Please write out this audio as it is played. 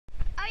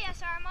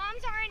yes, our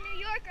moms are in New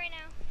York right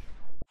now.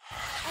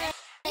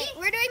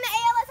 We're doing the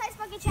ALS Ice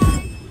Bucket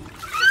Challenge.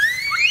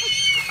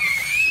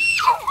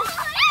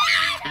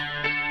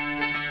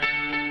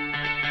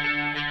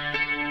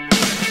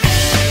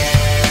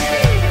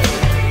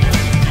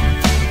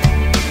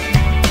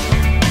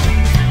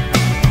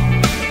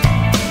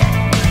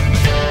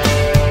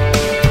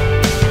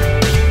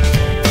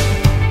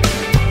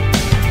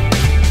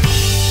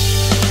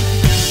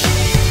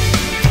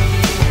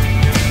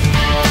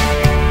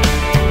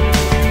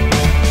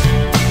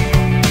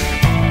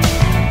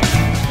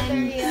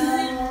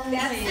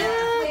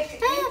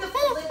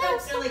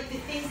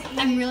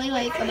 I'm really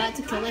about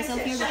to kill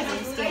myself here because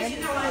I'm scared.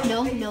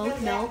 No.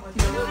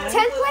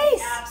 10th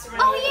place!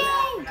 Oh,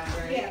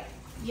 yay!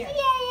 Yay!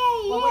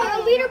 On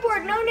the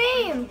leaderboard, no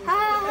name! Ha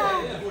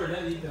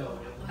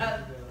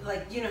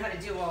like, you know how to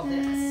do all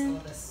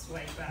this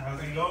swipe back.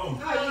 How's it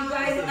going? Oh, you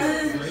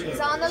guys, He's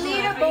on the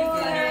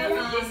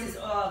leaderboard. this is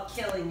all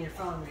killing your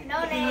phone right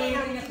now. No name.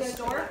 At the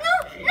store?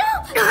 No!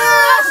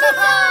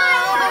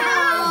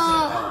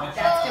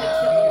 That's gonna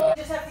kill you. I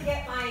just have to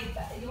get my,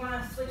 you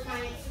wanna switch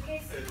my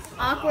suitcase?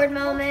 Awkward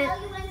moment.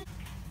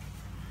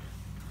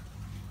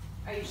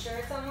 Are you sure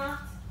it's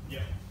unlocked?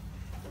 Yeah.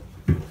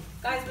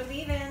 Guys, we're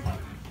leaving.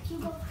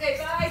 Okay,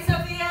 bye,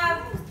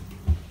 Sophia.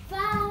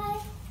 Bye.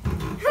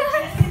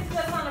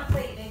 What's on a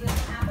plate? Maybe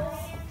some apples?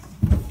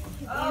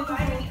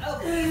 Oh,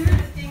 these are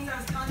the things I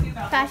was telling you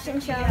about. Fashion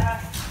show.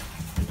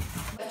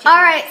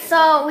 Alright,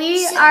 so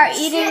we are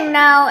eating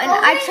now, and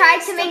I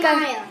tried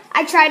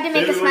to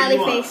make a smiley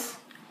face.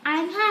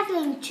 I'm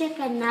having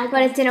chicken nuggets.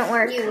 But it didn't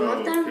work. You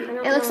want them?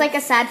 It looks like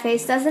a sad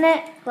face, doesn't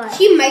it?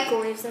 She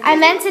microwaves them. I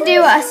meant to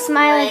do a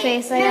smiley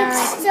face. There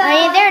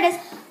it is.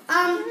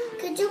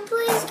 Could you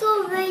please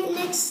go right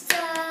next to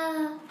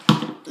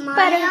Maya?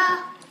 Better.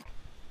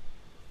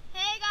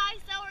 Hey guys,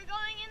 so we're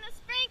going in the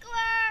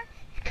sprinkler.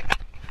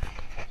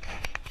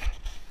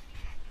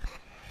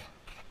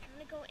 I'm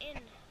gonna go in.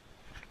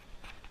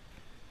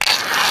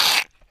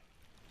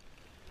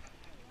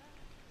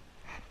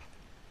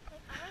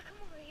 I wanna come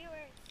over here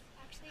where it's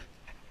actually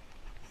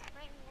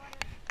spraying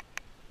water.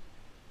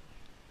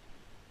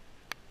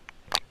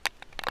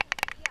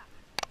 Yeah.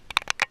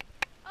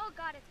 Oh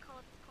god, it's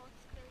cold. It's cold.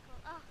 It's really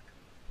cold. Oh.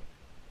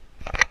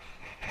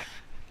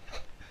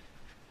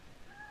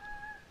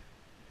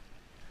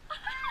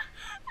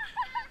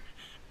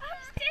 I'm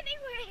standing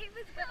where he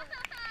was going.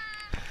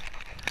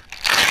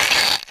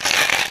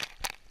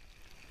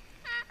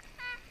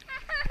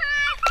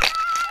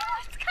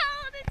 It's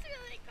cold. It's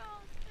really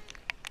cold.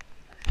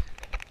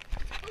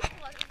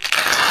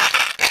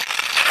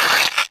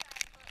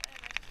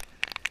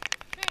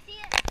 Can I see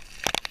it?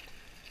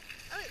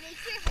 Oh, it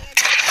makes your hair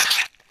dry.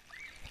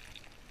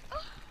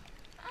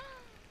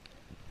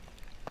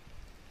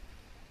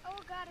 Oh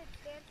god, it's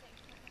dancing.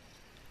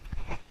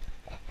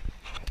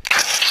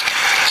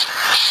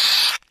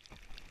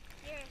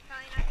 You're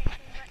probably not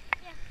dancing, but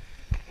yeah.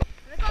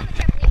 Let's go on the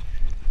trampoline.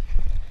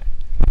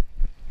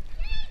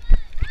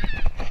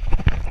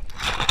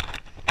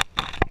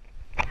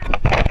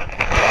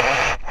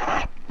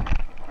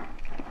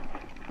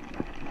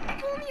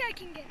 If only I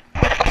can get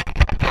up.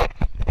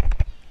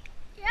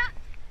 Yeah.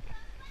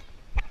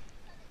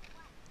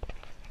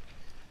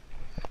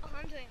 Oh,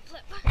 I'm doing a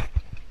flip.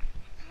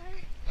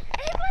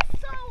 It was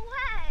so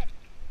wet.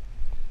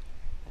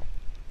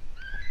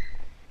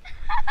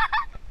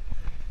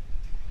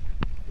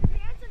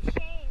 Parents of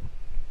shame.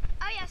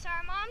 Oh yes,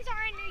 our moms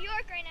are in New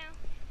York right now.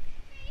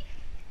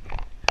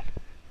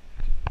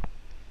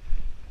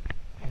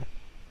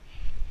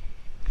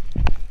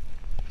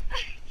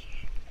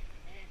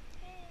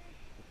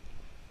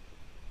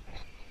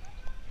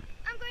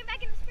 I'm going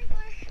back in the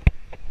sprinkler.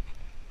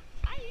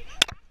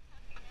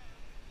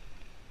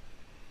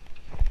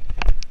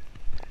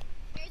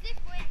 There's this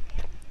boy.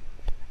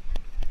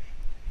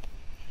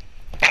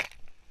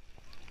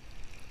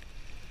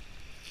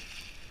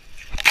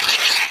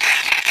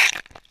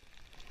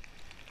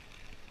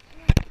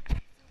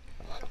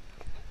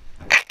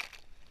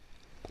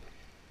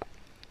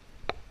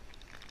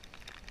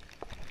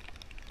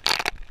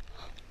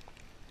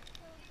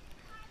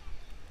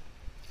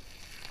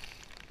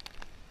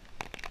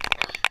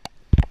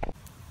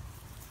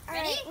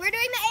 Ready? We're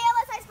doing the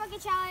ALS Ice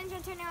Bucket Challenge.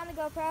 I'm turning on the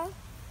GoPro.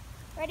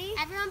 Ready?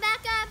 Everyone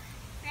back up.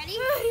 Ready?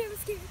 I'm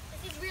scared.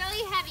 This is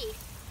really heavy.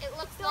 It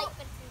looks light,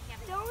 but it's really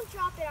heavy. Don't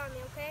drop it on me,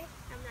 okay?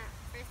 I'm not.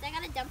 First, I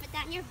gotta dump it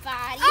down your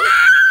body.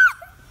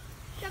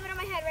 Dump it on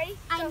my head. Ready?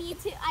 I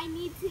need to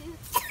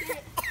get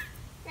it.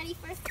 Ready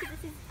first, because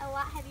this is a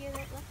lot heavier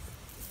than it looks.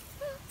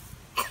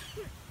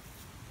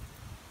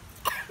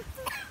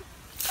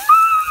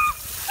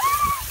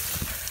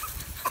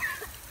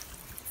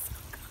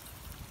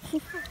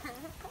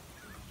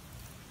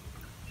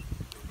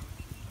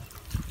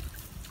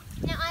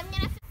 Now I'm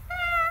gonna.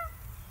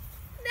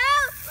 No!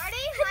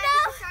 Ready?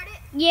 No! Start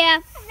it? Yeah.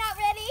 I'm not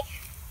ready.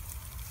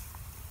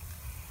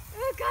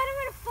 Oh god, I'm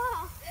gonna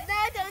fall. No,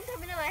 don't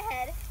dump it on my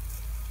head.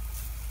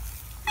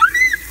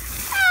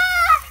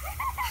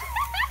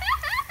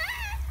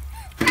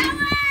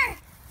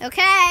 Power!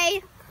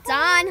 Okay. It's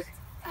on.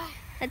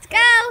 Let's go.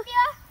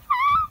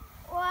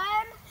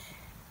 1,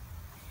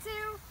 2,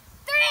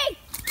 3.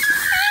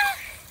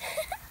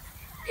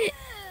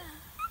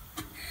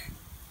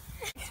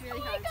 It's really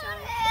hard,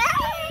 sorry.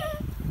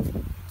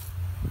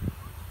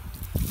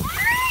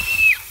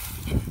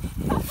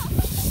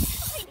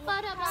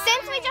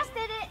 Since we just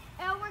did it,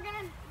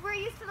 we're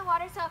used to the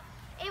water, so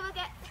Ava,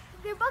 get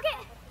your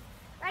bucket.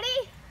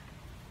 Ready?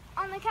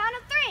 On the count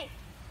of 3.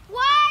 1.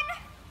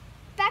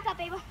 Back up,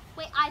 Ava.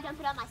 Wait, I dump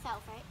it on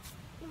myself, right?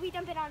 We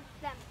dump it on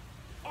them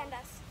and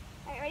us.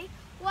 All right, ready?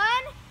 1,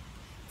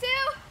 2.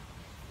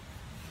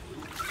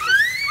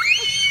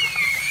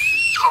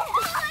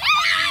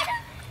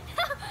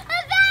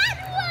 That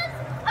was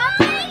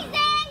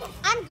amazing!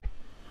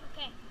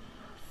 Okay,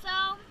 so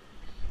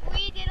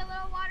we did a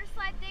little water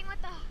slide thing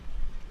with the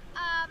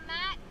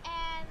mat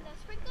and the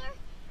sprinkler.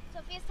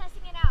 Sophia's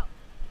testing it out.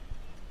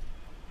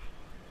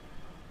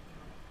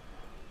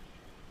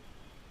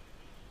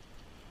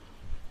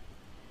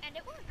 And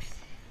it works.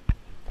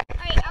 All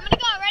right, I'm gonna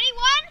go. Ready?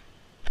 1,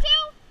 2,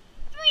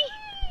 3.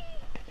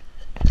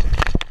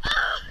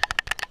 Oh.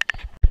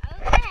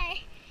 Okay.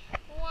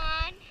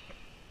 1,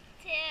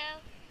 2,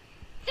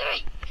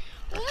 3.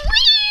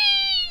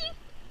 Whee!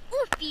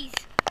 Oofies.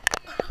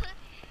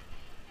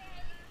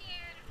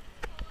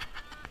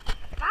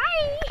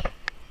 Bye.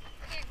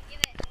 Here,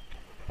 give it.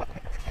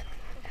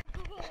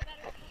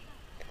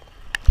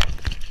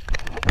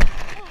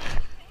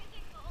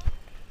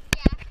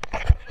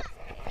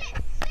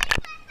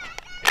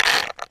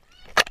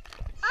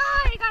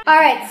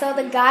 Alright, so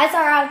the guys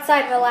are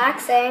outside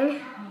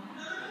relaxing.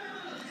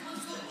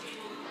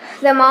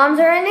 The moms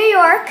are in New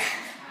York.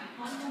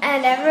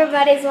 And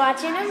everybody's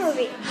watching a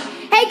movie.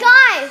 Hey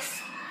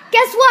guys!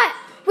 Guess what?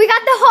 We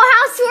got the whole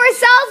house to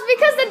ourselves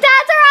because the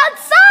dads are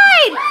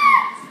outside!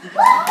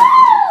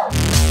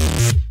 Woohoo!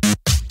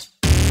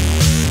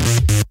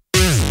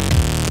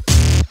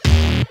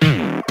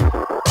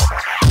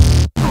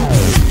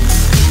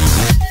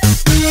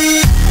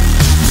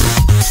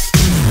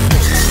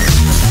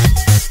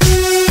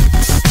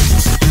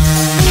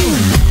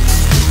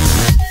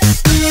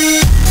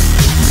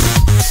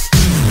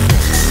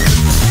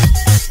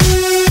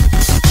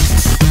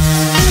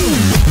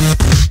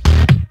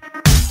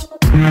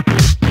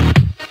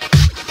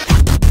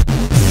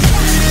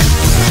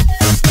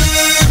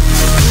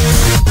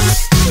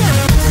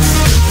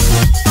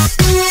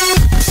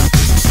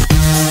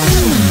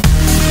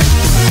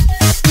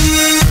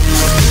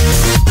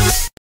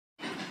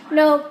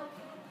 No.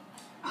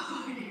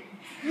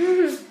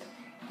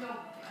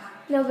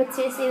 No, but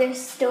seriously, they're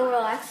still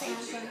relaxing.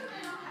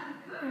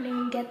 I don't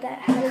even get that.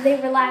 How do they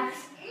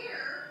relax?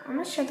 I'm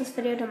gonna show this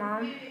video to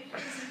mom.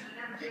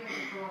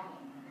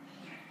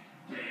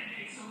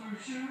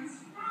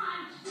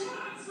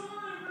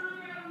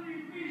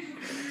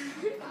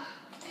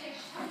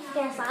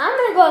 Yeah, so I'm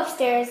gonna go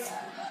upstairs.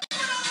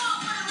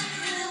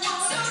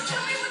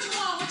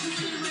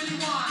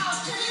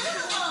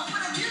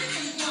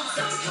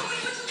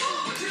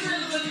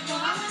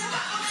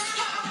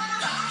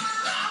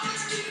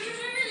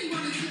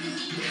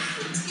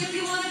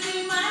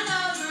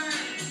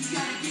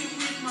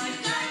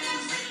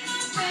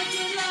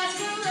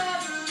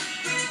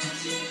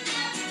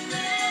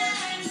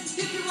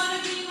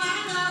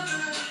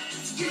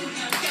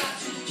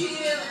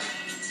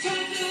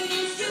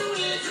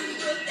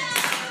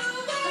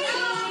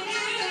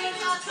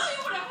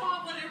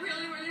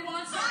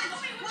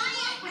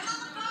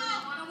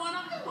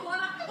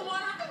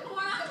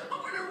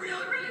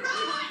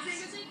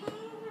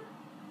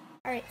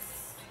 Alright,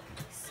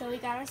 so we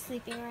got our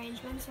sleeping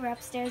arrangements. We're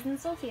upstairs in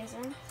Sophia's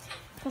room,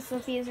 because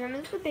Sophia's room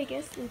is the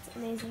biggest. It's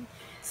amazing.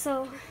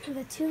 So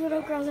the 2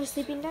 little girls are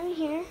sleeping down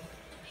here.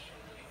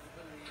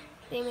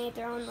 They made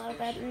their own little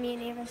bed, and me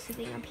and Ava are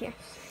sleeping up here.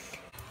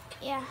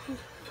 Yeah,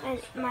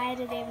 and Maya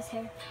to Ava's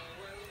here.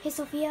 Hey,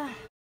 Sophia.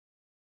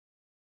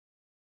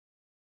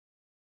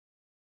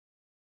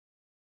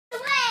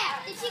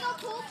 Where? Did she go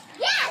poop?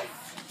 Yes!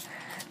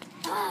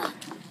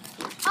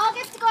 I'll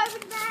get to go over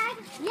the bag.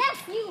 Yes,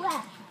 you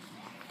left.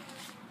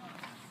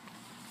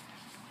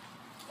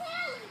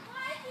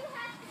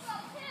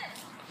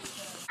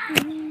 Oh,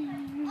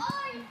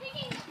 you're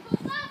picking the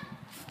poop up?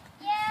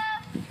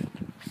 Yeah.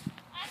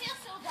 I feel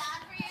so bad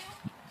for you.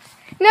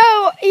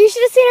 No, you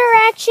should have seen her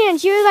reaction.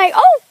 She was like,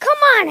 oh, come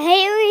on,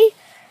 Haley.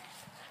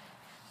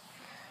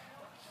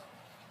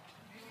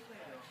 Yes,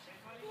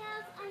 I know.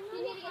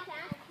 You need to get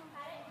that.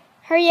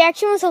 Her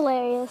reaction was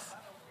hilarious.